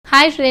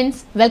Hi friends,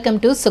 welcome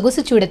to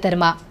సొగసు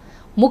చూడతరమ.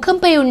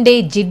 ముఖంపై ఉండే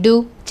జిడ్డు,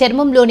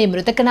 చర్మంలోని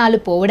మృతకణాలు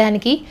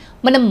పోవడానికి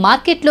మనం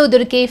మార్కెట్లో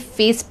దొరికే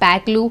ఫేస్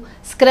ప్యాక్లు,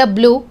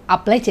 స్క్రబ్లు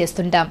అప్లై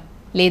చేస్తుంటాం.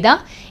 లేదా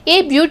ఏ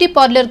బ్యూటీ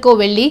పార్లర్కో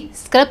వెళ్ళి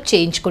స్క్రబ్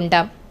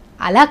చేయించుకుంటాం.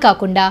 అలా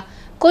కాకుండా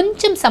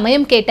కొంచెం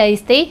సమయం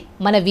కేటాయిస్తే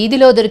మన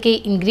వీధిలో దొరికే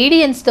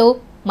ఇంగ్రీడియంట్స్తో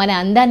మన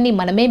అందాన్ని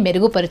మనమే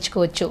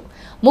మెరుగుపరుచుకోవచ్చు.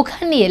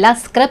 ముఖాన్ని ఎలా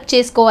స్క్రబ్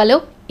చేసుకోవాలో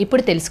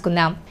ఇప్పుడు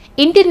తెలుసుకుందాం.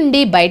 ఇంటి నుండి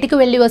బయటకు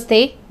వెళ్ళి వస్తే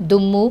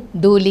దుమ్ము,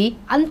 ధూళి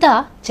అంతా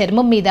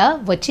చర్మం మీద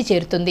వచ్చి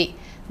చేరుతుంది.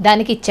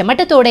 దానికి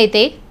చెమట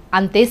తోడైతే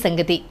అంతే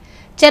సంగతి.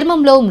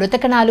 చర్మంలో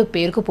మృతకణాలు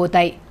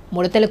పేరుకుపోతాయి,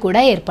 ముడతలు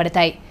కూడా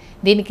ఏర్పడతాయి.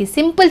 దీనికి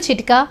సింపుల్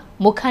చిట్కా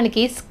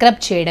ముఖానికి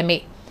స్క్రబ్ చేయడమే.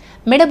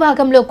 మెడ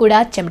భాగంలో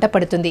కూడా చెమట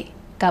పడుతుంది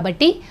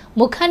కాబట్టి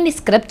ముఖాన్ని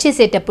స్క్రబ్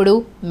చేసేటప్పుడు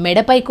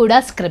మెడపై కూడా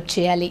స్క్రబ్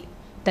చేయాలి.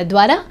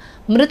 తద్వారా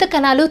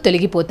మృతకణాలు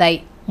తొలగిపోతాయి,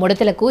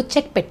 ముడతలకు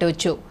చెక్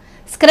పెట్టవచ్చు.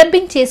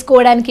 స్క్రబ్బింగ్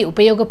చేసుకోవడానికి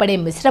ఉపయోగపడే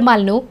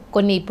మిశ్రమాలను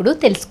కొన్ని ఇప్పుడు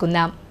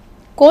తెలుసుకుందాం.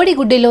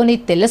 కోడిగుడ్డులోని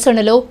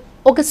తెల్లసొనలో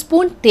 1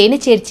 స్పూన్ తేనె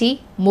చేర్చి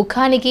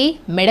ముఖానికి,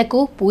 మెడకు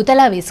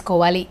పూతలా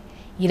వేసుకోవాలి.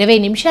 20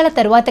 నిమిషాల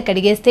తర్వాత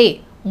కడిగేస్తే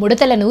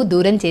ముడతలను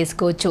దూరం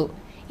చేసుకోవచ్చు.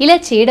 ఇలా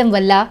చేయడం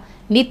వల్ల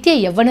నిత్య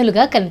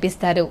యవ్వనులుగా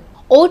కనిపిస్తారు.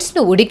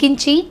 ఓట్స్ను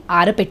ఉడికించి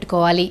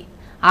ఆరపెట్టుకోవాలి.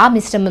 ఆ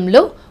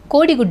మిశ్రమంలో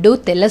కోడిగుడ్డు,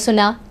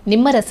 తెల్లసొన,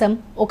 నిమ్మరసం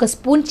 1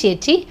 స్పూన్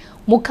చేర్చి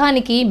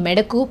ముఖానికి,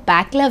 మెడకు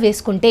ప్యాక్లా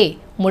వేసుకుంటే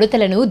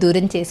ముడతలను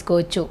దూరం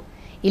చేసుకోవచ్చు.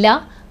 ఇలా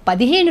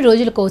 15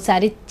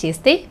 రోజులకోసారి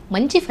చేస్తే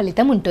మంచి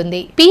ఫలితం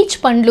ఉంటుంది. పీచ్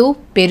పండ్లు,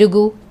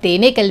 పెరుగు,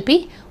 తేనె కలిపి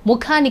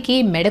ముఖానికి,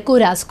 మెడకు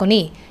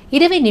రాసుకొని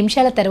 20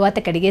 నిమిషాల తర్వాత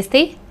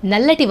కడిగేస్తే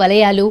నల్లటి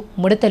వలయాలు,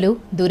 ముడతలు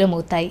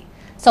దూరమవుతాయి.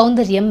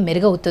 సౌందర్యం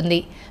మెరుగవుతుంది.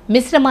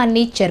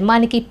 మిశ్రమాన్ని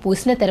చర్మానికి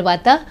పూసిన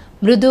తర్వాత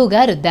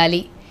మృదువుగా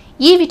రుద్దాలి.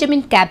 ఈ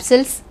విటమిన్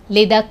క్యాప్సిల్స్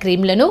లేదా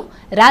క్రీమ్లను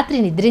రాత్రి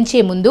నిద్రించే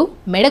ముందు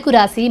మెడకు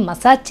రాసి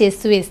మసాజ్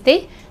చేస్తూ వేస్తే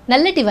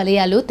నల్లటి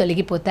వలయాలు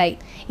తొలగిపోతాయి.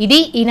 ఇది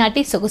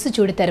ఈనాటి సొగసు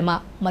చూడతరమ.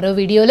 మరో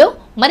వీడియోలో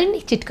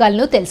మరిన్ని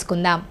చిట్కాలను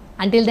తెలుసుకుందాం.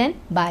 Until then,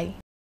 bye.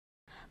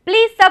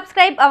 Please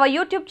subscribe our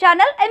YouTube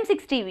channel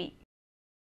M6tv.